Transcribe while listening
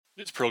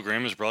This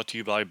program is brought to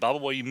you by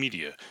Bible Way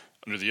Media,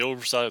 under the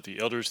oversight of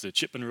the elders of the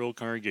Chipman Road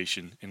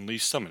Congregation in Lee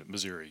Summit,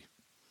 Missouri.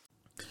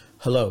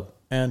 Hello,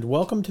 and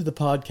welcome to the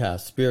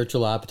podcast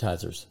Spiritual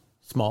Appetizers,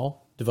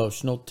 small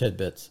devotional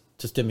tidbits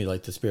to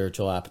stimulate the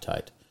spiritual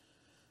appetite.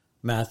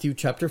 Matthew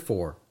chapter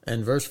 4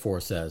 and verse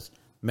 4 says,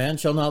 "Man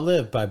shall not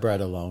live by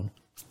bread alone,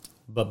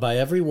 but by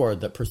every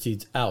word that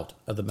proceeds out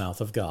of the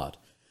mouth of God."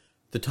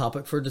 The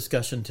topic for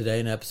discussion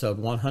today in episode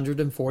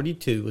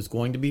 142 is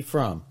going to be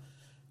from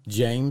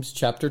James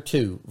chapter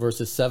 2,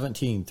 verses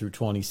 17 through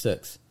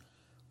 26.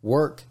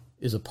 Work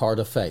is a part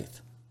of faith.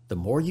 The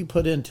more you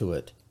put into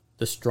it,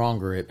 the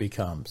stronger it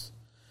becomes.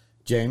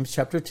 James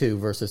chapter 2,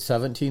 verses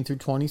 17 through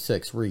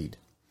 26 read,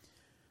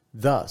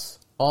 "Thus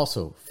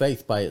also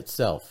faith by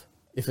itself,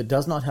 if it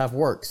does not have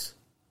works,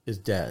 is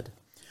dead.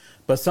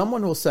 But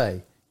someone will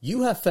say,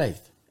 'You have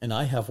faith, and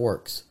I have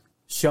works.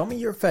 Show me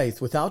your faith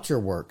without your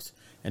works,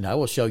 and I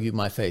will show you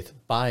my faith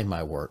by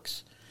my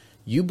works.'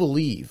 You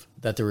believe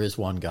that there is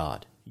one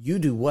God. You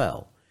do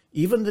well.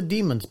 Even the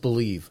demons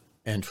believe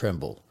and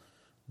tremble.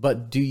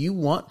 But do you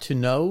want to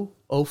know,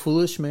 O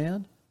foolish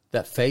man,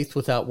 that faith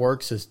without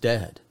works is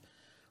dead?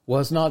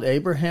 Was not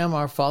Abraham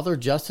our father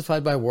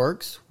justified by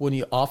works when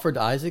he offered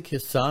Isaac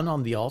his son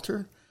on the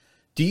altar?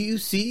 Do you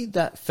see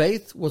that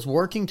faith was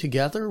working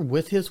together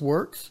with his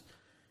works?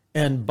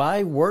 And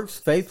by works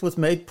faith was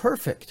made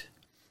perfect.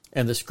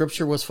 And the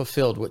scripture was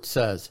fulfilled which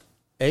says,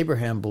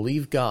 Abraham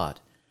believed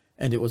God,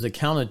 and it was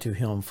accounted to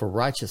him for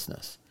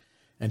righteousness.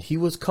 And he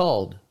was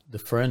called the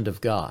friend of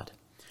God.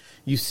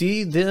 You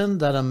see then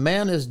that a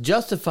man is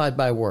justified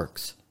by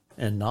works,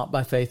 and not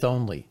by faith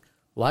only.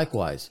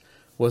 Likewise,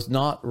 was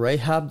not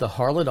Rahab the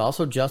harlot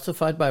also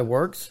justified by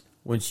works,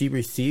 when she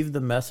received the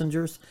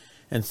messengers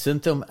and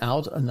sent them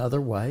out another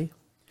way?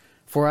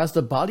 For as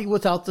the body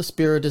without the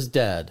spirit is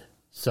dead,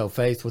 so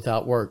faith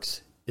without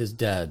works is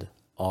dead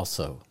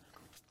also."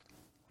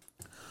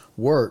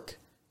 Work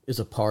is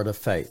a part of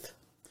faith.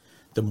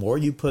 The more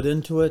you put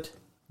into it,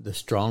 the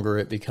stronger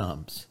it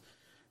becomes.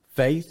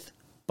 Faith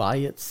by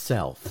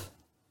itself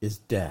is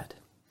dead.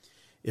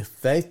 If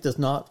faith does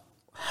not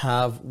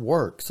have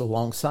works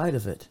alongside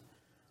of it,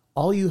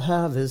 all you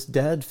have is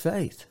dead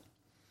faith.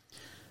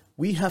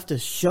 We have to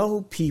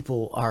show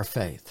people our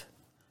faith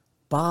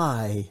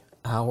by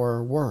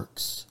our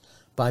works.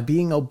 By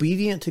being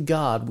obedient to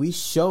God, we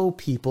show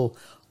people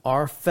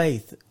our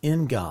faith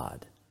in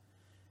God.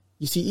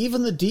 You see,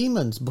 even the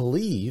demons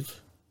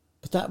believe,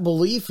 but that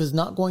belief is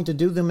not going to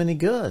do them any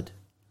good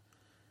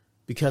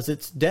because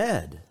it's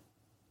dead.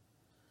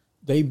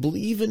 They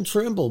believe and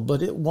tremble,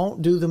 but it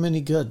won't do them any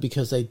good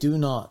because they do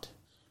not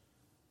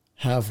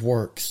have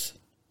works.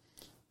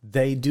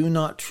 They do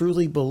not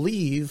truly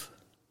believe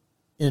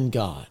in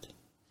God.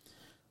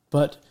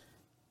 But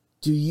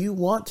do you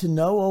want to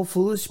know, O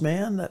foolish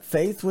man, that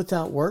faith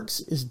without works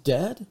is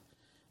dead?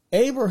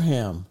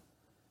 Abraham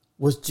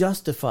was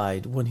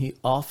justified when he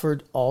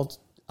offered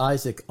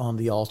Isaac on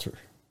the altar.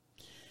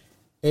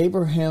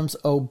 Abraham's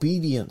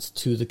obedience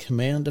to the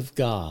command of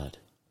God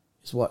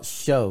is what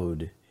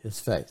showed his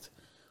faith.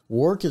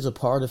 Work is a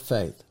part of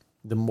faith.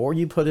 The more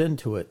you put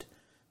into it,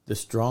 the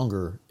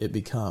stronger it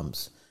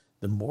becomes.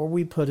 The more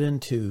we put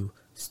into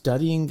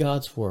studying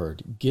God's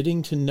word,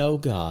 getting to know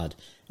God,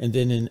 and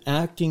then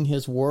enacting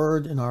his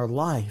word in our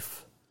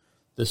life,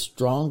 the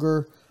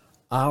stronger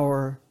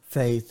our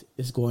faith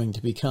is going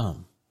to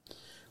become.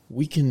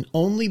 We can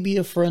only be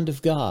a friend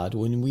of God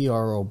when we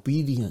are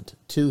obedient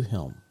to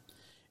him.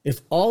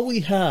 If all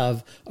we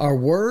have are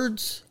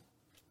words,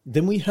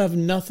 then we have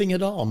nothing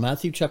at all.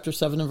 Matthew chapter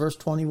 7 and verse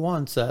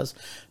 21 says,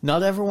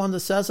 "Not everyone that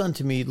says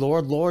unto me,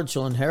 Lord, Lord,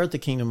 shall inherit the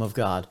kingdom of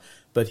God,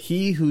 but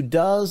he who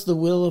does the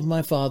will of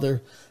my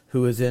Father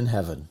who is in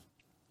heaven."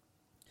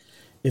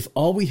 If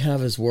all we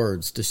have is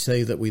words to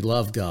say that we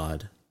love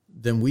God,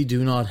 then we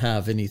do not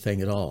have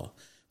anything at all.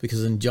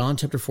 Because in John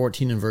chapter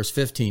 14 and verse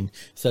 15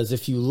 it says,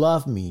 "If you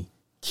love me,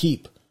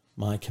 keep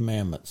my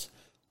commandments."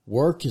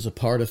 Work is a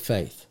part of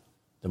faith.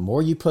 The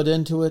more you put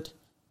into it,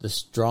 the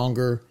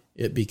stronger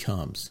it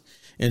becomes.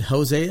 In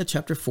Hosea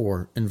chapter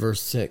 4 and verse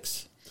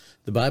 6,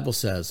 the Bible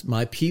says,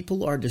 "My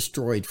people are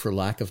destroyed for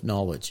lack of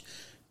knowledge.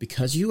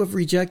 Because you have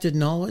rejected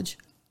knowledge,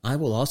 I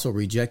will also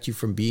reject you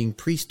from being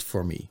priest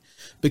for me.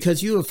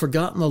 Because you have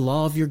forgotten the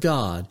law of your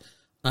God,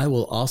 I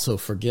will also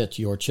forget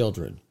your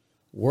children."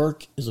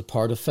 Work is a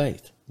part of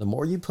faith. The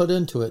more you put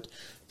into it,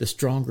 the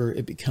stronger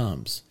it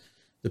becomes.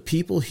 The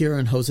people here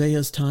in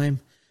Hosea's time,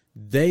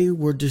 they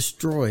were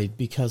destroyed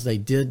because they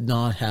did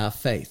not have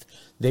faith.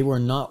 They were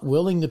not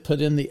willing to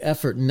put in the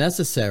effort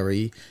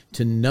necessary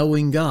to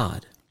knowing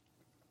God.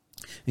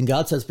 And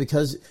God says,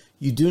 because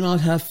you do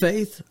not have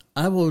faith,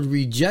 I will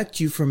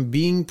reject you from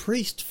being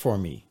priest for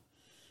me.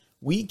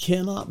 We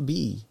cannot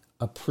be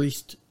a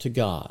priest to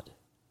God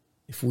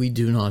if we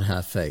do not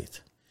have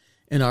faith.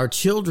 And our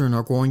children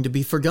are going to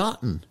be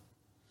forgotten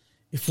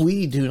if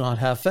we do not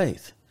have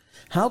faith.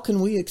 How can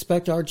we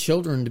expect our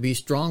children to be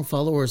strong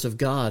followers of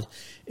God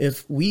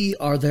if we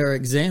are their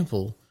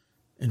example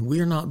and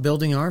we're not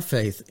building our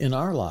faith in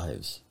our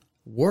lives?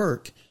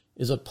 Work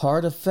is a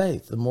part of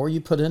faith. The more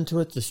you put into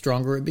it, the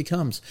stronger it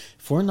becomes.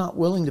 If we're not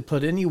willing to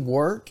put any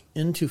work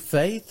into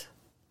faith,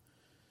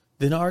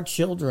 then our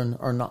children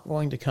are not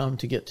going to come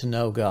to get to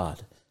know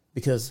God,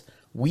 because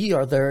we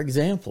are their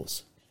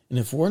examples. And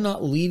if we're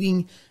not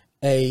leading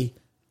a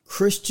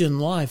Christian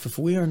life, if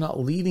we are not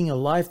leading a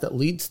life that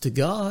leads to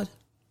God,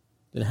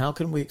 then how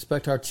can we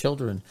expect our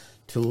children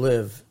to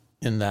live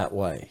in that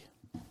way?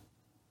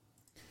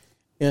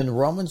 In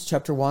Romans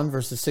chapter 1,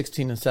 verses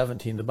 16 and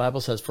 17, the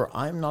Bible says, "For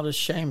I am not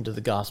ashamed of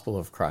the gospel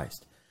of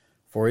Christ,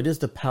 for it is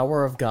the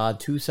power of God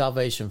to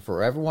salvation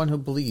for everyone who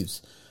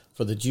believes,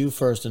 for the Jew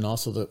first and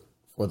also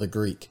for the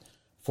Greek.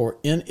 For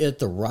in it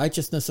the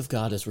righteousness of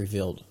God is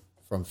revealed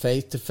from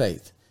faith to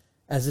faith,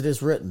 as it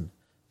is written,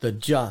 the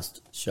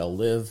just shall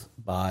live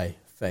by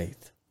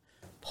faith."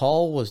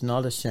 Paul was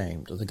not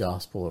ashamed of the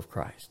gospel of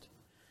Christ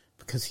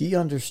because he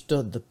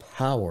understood the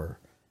power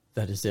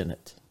that is in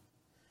it.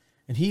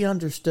 And he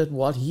understood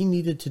what he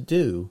needed to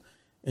do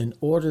in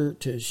order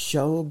to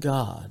show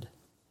God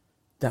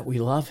that we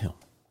love him.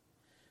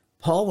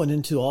 Paul went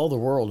into all the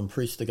world and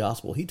preached the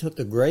gospel. He took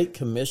the Great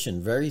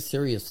Commission very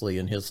seriously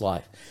in his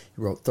life.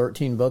 He wrote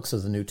 13 books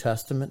of the New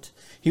Testament.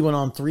 He went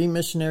on 3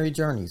 missionary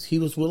journeys. He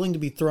was willing to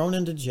be thrown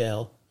into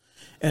jail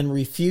and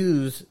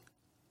refuse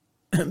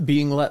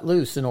being let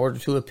loose in order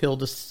to appeal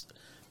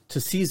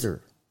to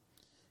Caesar.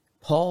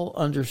 Paul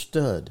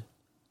understood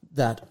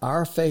that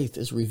our faith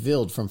is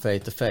revealed from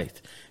faith to faith.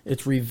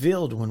 It's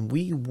revealed when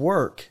we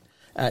work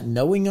at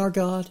knowing our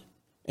God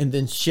and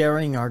then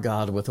sharing our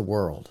God with the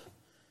world.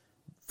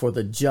 For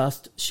the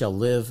just shall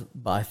live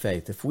by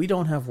faith. If we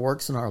don't have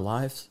works in our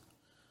lives,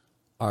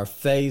 our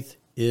faith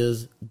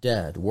is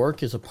dead.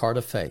 Work is a part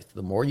of faith.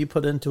 The more you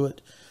put into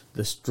it,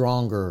 the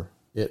stronger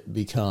it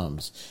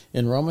becomes.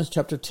 In Romans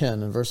chapter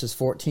 10 and verses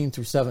 14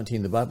 through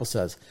 17, the Bible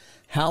says,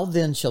 "How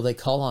then shall they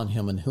call on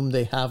him in whom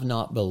they have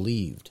not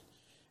believed?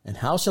 And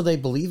how shall they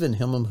believe in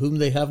him of whom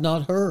they have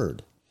not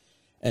heard?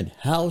 And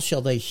how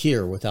shall they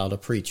hear without a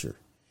preacher?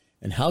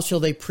 And how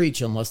shall they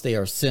preach unless they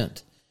are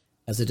sent?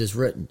 As it is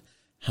written,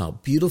 how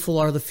beautiful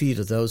are the feet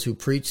of those who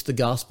preach the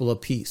gospel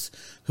of peace,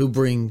 who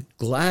bring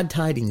glad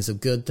tidings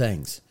of good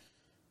things.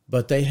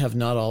 But they have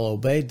not all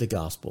obeyed the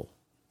gospel.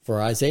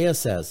 For Isaiah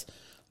says,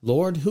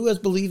 Lord, who has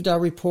believed our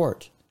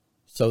report?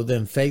 So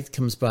then faith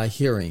comes by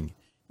hearing,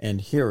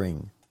 and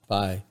hearing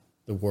by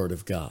the word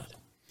of God."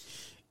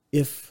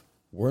 If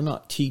we're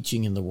not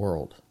teaching in the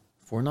world,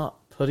 if we're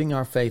not putting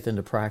our faith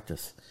into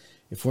practice,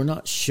 if we're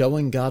not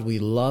showing God we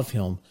love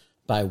him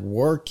by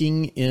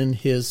working in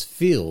his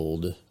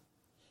field,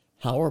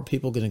 how are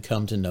people going to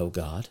come to know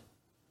God?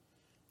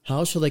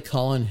 How shall they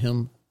call on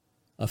him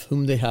of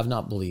whom they have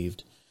not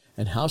believed?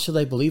 And how shall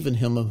they believe in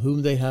him of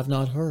whom they have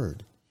not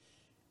heard?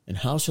 And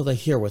how shall they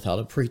hear without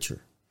a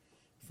preacher?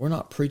 If we're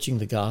not preaching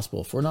the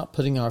gospel, if we're not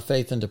putting our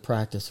faith into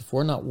practice, if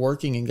we're not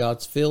working in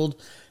God's field,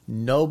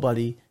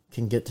 nobody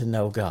can get to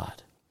know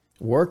God.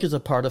 Work is a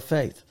part of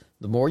faith.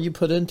 The more you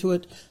put into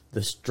it,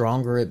 the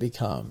stronger it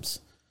becomes.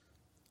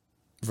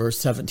 Verse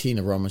 17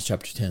 of Romans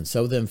chapter 10,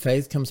 "So then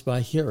faith comes by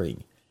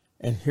hearing,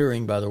 and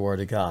hearing by the word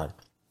of God."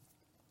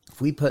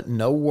 If we put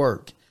no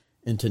work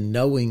into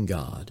knowing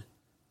God,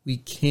 we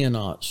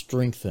cannot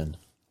strengthen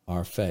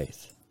our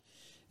faith.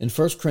 In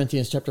 1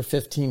 Corinthians chapter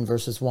 15,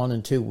 verses 1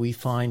 and 2, we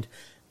find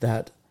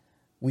that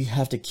we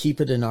have to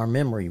keep it in our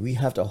memory. We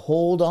have to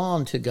hold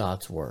on to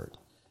God's word,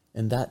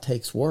 and that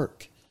takes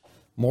work.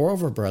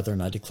 "Moreover,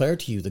 brethren, I declare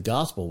to you the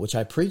gospel which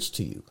I preached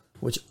to you,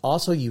 which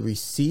also you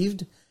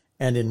received,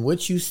 and in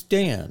which you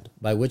stand,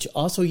 by which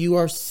also you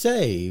are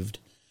saved,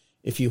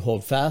 if you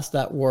hold fast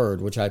that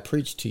word which I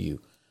preached to you,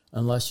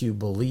 unless you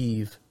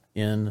believe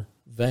in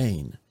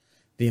vain."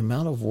 The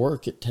amount of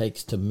work it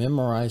takes to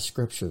memorize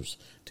scriptures,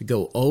 to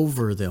go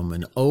over them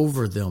and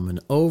over them and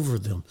over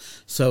them,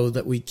 so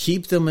that we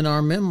keep them in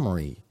our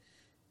memory.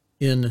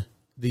 In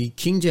the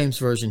King James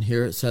Version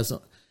here, it says,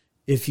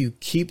 if you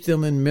keep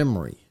them in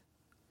memory.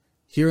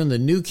 Here in the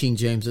New King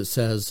James, it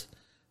says,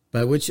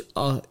 by which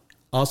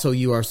also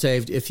you are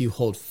saved, if you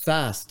hold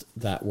fast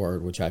that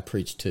word which I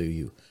preached to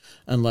you,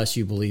 unless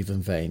you believe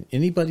in vain.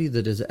 Anybody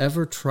that has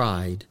ever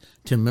tried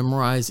to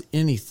memorize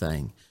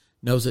anything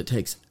knows it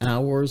takes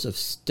hours of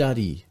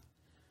study,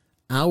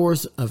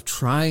 hours of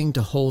trying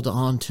to hold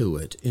on to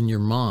it in your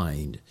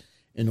mind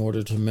in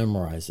order to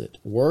memorize it.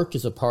 Work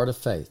is a part of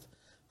faith.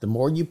 The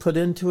more you put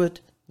into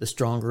it, the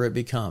stronger it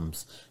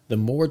becomes. The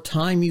more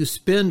time you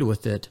spend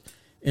with it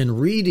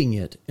and reading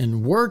it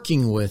and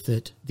working with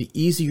it, the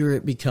easier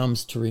it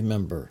becomes to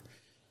remember.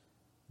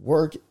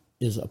 Work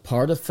is a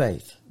part of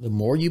faith. The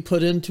more you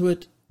put into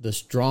it, the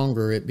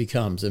stronger it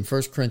becomes. In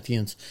 1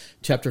 Corinthians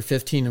chapter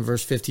 15 and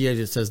verse 58,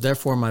 it says,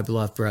 "Therefore, my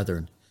beloved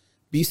brethren,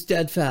 be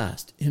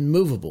steadfast,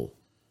 immovable,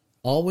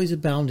 always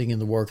abounding in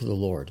the work of the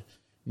Lord,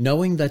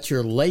 knowing that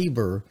your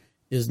labor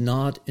is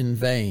not in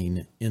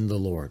vain in the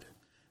Lord."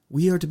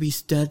 We are to be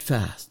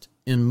steadfast,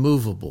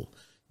 immovable.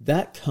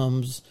 That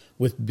comes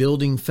with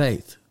building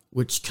faith,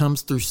 which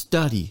comes through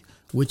study,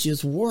 which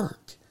is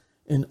work,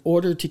 in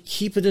order to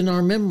keep it in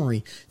our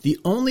memory. The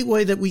only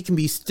way that we can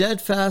be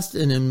steadfast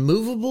and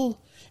immovable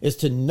is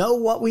to know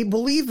what we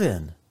believe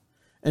in.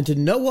 And to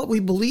know what we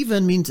believe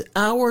in means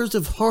hours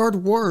of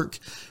hard work,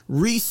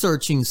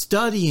 researching,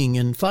 studying,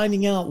 and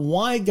finding out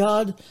why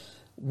God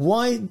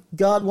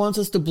wants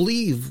us to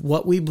believe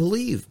what we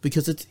believe,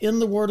 because it's in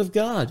the Word of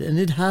God and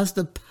it has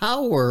the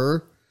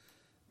power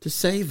to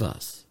save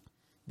us.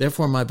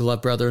 Therefore, my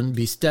beloved brethren,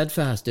 be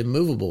steadfast,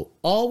 immovable,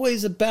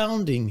 always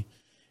abounding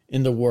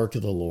in the work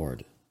of the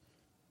Lord.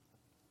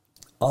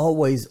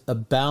 Always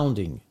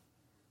abounding.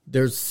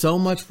 There's so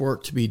much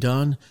work to be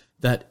done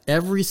that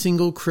every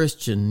single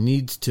Christian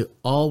needs to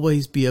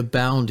always be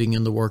abounding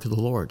in the work of the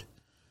Lord,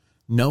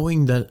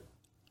 knowing that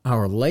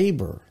our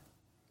labor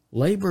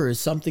is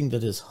something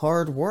that is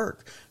hard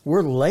work.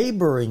 We're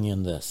laboring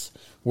in this.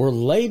 We're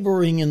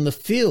laboring in the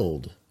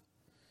field.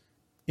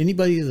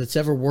 Anybody that's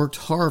ever worked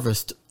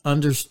harvest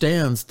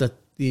understands that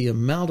the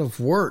amount of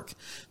work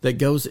that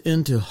goes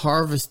into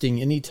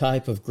harvesting any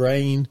type of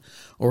grain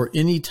or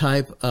any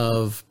type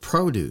of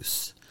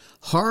produce.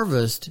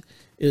 Harvest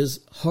is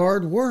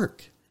hard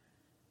work.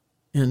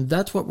 And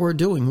that's what we're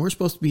doing. We're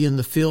supposed to be in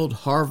the field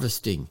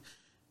harvesting.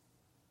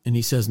 And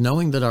he says,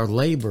 knowing that our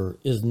labor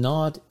is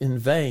not in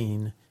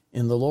vain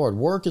in the Lord.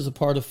 Work is a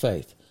part of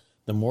faith.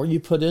 The more you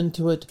put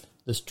into it,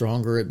 the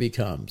stronger it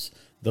becomes.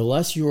 The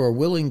less you are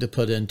willing to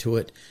put into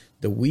it,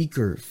 the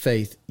weaker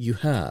faith you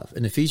have.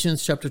 In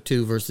Ephesians chapter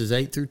 2, verses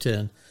 8 through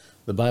 10,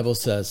 the Bible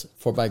says,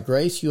 "For by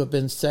grace you have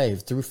been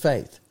saved through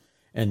faith,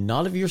 and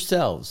not of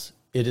yourselves.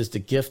 It is the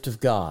gift of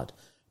God,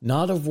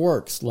 not of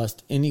works,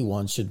 lest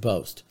anyone should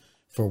boast.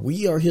 For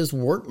we are his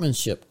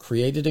workmanship,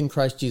 created in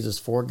Christ Jesus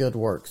for good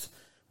works,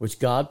 which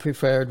God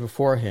prepared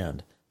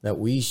beforehand that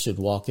we should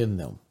walk in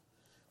them."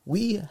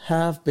 We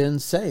have been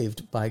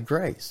saved by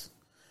grace.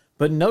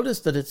 But notice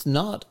that it's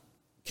not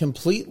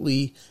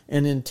completely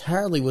and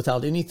entirely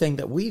without anything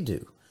that we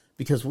do,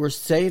 because we're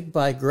saved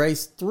by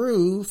grace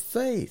through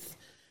faith.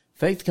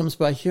 Faith comes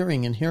by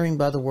hearing, and hearing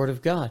by the word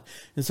of God.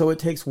 And so it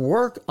takes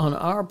work on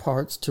our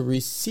parts to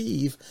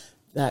receive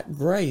that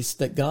grace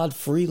that God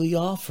freely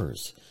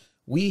offers.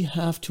 We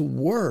have to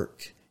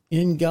work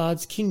in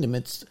God's kingdom.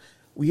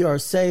 We are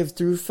saved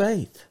through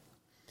faith.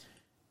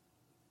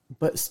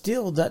 But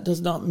still, that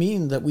does not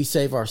mean that we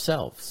save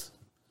ourselves.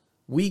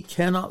 We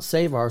cannot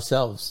save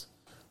ourselves.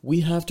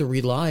 We have to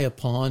rely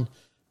upon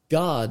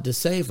God to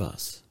save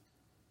us,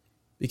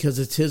 because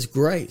it's his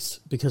grace,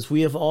 because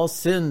we have all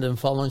sinned and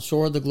fallen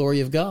short of the glory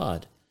of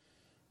God.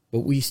 But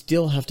we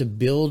still have to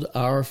build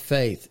our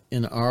faith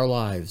in our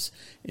lives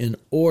in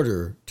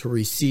order to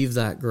receive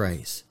that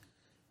grace.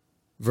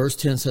 Verse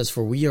 10 says,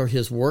 "For we are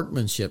his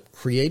workmanship,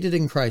 created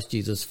in Christ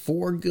Jesus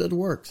for good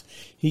works."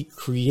 He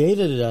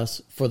created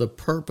us for the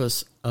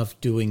purpose of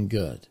doing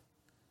good.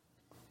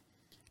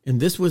 And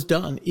this was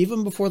done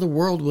even before the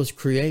world was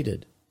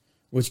created,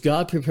 which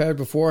God prepared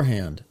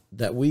beforehand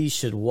that we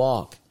should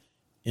walk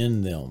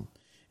in them.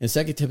 In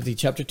 2 Timothy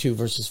chapter 2,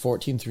 verses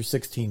 14 through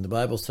 16, the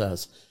Bible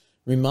says,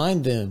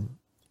 "Remind them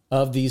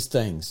of these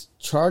things,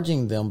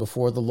 charging them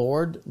before the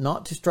Lord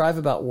not to strive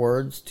about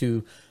words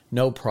to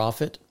no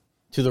profit,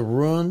 to the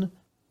ruin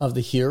of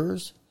the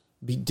hearers.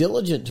 Be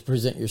diligent to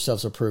present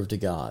yourselves approved to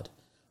God,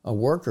 a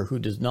worker who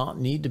does not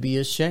need to be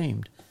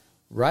ashamed,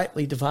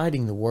 rightly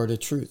dividing the word of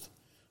truth.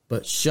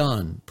 But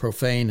shun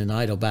profane and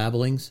idle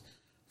babblings,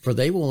 for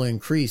they will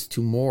increase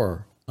to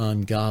more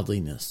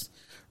ungodliness."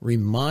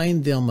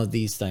 Remind them of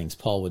these things,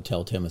 Paul would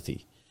tell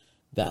Timothy.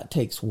 That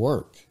takes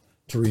work.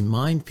 To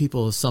remind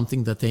people of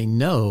something that they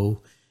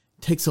know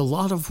takes a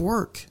lot of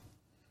work.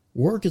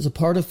 Work is a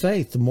part of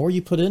faith. The more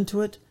you put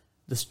into it,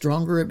 the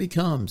stronger it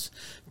becomes.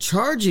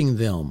 Charging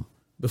them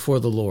before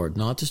the Lord,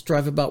 not to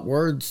strive about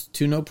words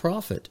to no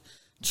profit.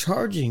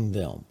 Charging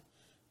them.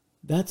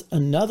 That's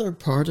another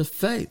part of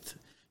faith.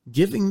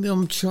 Giving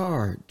them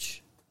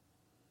charge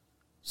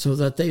so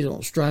that they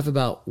don't strive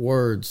about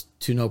words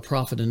to no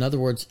profit. In other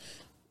words,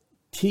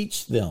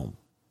 teach them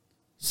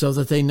so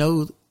that they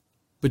know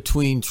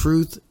between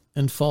truth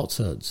and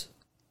falsehoods.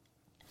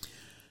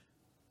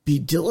 Be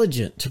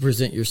diligent to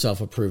present yourself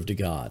approved to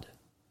God.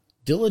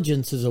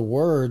 Diligence is a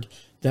word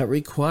that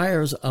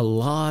requires a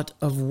lot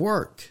of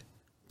work.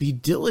 Be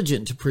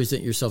diligent to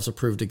present yourselves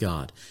approved to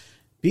God.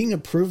 Being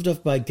approved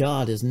of by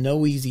God is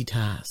no easy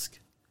task.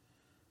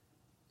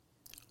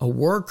 A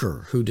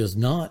worker who does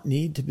not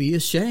need to be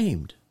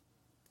ashamed.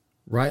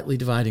 Rightly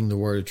dividing the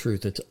word of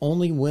truth. It's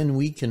only when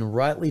we can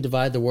rightly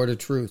divide the word of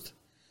truth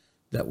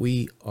that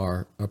we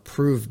are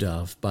approved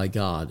of by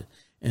God,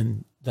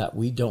 and that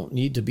we don't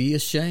need to be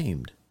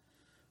ashamed.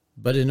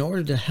 But in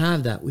order to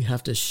have that, we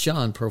have to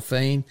shun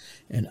profane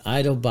and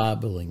idle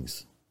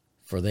babblings,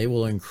 for they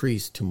will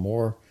increase to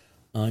more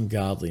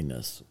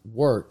ungodliness.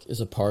 Work is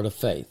a part of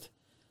faith.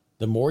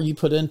 The more you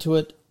put into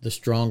it, the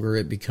stronger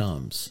it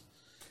becomes.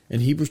 In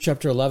Hebrews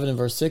chapter 11 and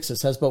verse 6, it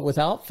says, "But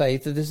without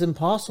faith it is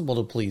impossible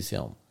to please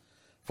him.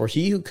 For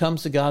he who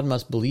comes to God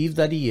must believe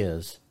that he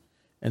is,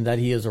 and that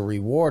he is a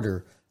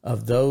rewarder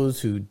of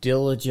those who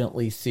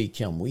diligently seek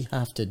him." We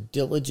have to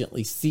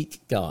diligently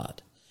seek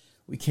God.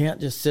 We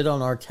can't just sit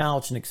on our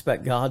couch and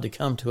expect God to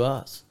come to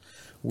us.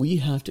 We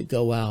have to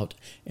go out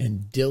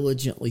and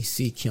diligently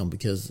seek him,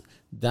 because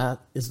that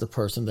is the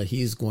person that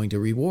He's going to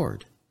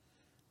reward.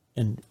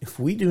 And if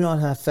we do not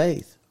have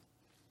faith,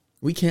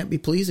 we can't be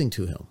pleasing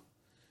to Him.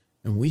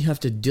 And we have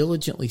to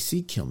diligently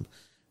seek Him.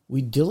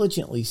 We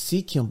diligently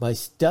seek Him by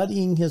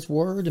studying His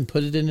Word and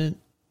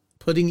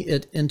putting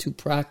it into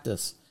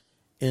practice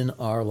in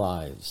our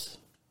lives.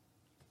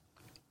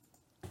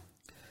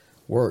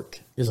 Work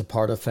is a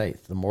part of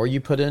faith. The more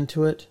you put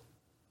into it,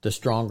 the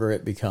stronger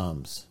it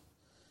becomes.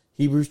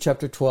 Hebrews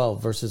chapter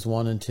 12, verses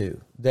 1 and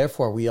 2.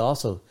 Therefore, we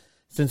also,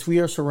 since we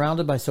are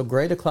surrounded by so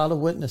great a cloud of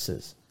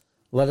witnesses,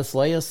 let us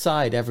lay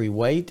aside every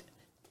weight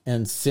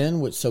and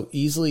sin which so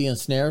easily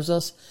ensnares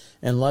us,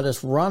 and let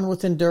us run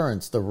with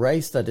endurance the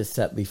race that is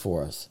set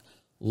before us,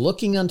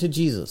 looking unto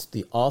Jesus,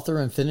 the author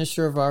and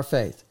finisher of our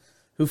faith,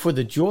 who for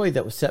the joy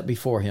that was set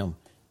before him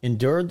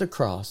endured the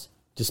cross,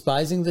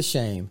 despising the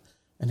shame,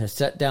 and has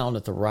sat down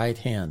at the right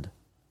hand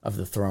of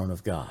the throne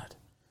of God.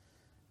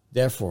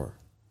 Therefore,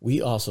 we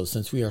also,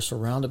 since we are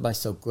surrounded by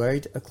so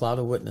great a cloud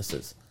of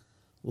witnesses,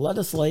 let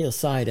us lay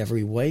aside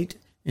every weight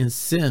and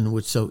sin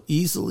which so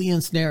easily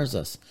ensnares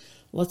us.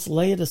 Let's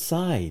lay it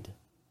aside.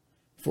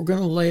 If we're going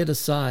to lay it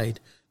aside,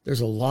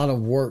 there's a lot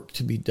of work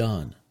to be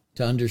done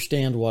to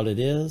understand what it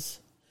is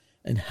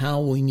and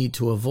how we need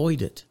to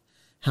avoid it.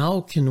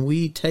 How can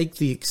we take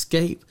the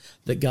escape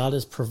that God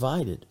has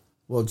provided?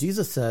 Well,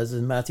 Jesus says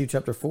in Matthew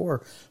chapter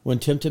 4, when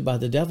tempted by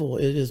the devil,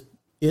 it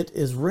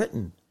is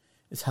written.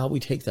 It's how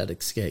we take that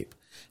escape,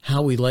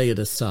 how we lay it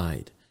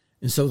aside.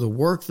 And so the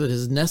work that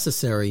is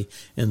necessary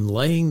in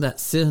laying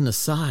that sin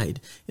aside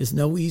is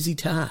no easy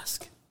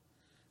task.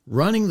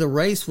 Running the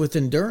race with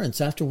endurance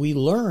after we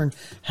learn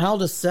how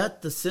to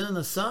set the sin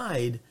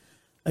aside,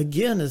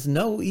 again, is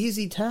no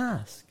easy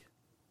task.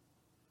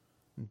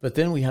 But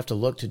then we have to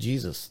look to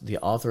Jesus, the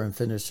author and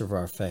finisher of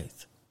our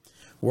faith.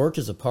 Work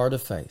is a part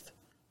of faith.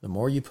 The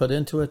more you put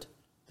into it,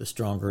 the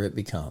stronger it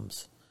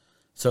becomes.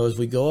 So as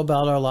we go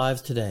about our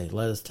lives today,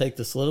 let us take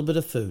this little bit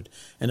of food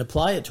and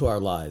apply it to our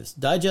lives,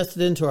 digest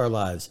it into our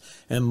lives,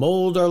 and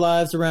mold our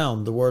lives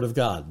around the Word of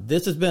God.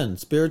 This has been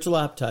Spiritual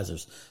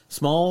Appetizers,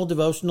 small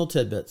devotional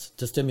tidbits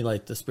to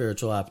stimulate the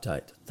spiritual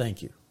appetite.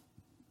 Thank you.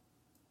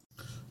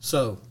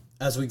 So,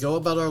 as we go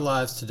about our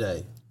lives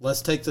today,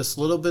 let's take this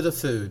little bit of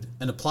food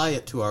and apply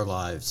it to our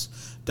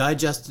lives,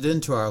 digest it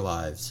into our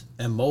lives,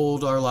 and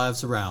mold our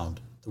lives around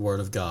the Word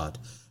of God.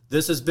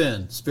 This has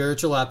been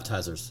Spiritual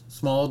Appetizers,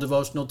 small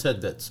devotional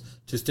tidbits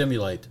to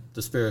stimulate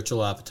the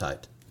spiritual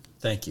appetite.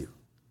 Thank you.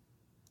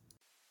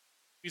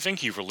 We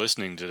thank you for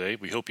listening today.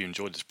 We hope you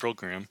enjoyed this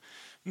program.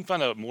 You can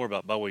find out more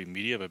about Byway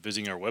Media by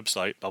visiting our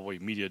website,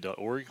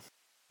 bywaymedia.org.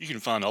 You can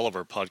find all of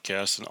our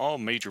podcasts on all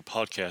major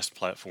podcast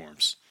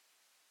platforms.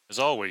 As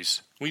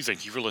always, we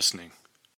thank you for listening.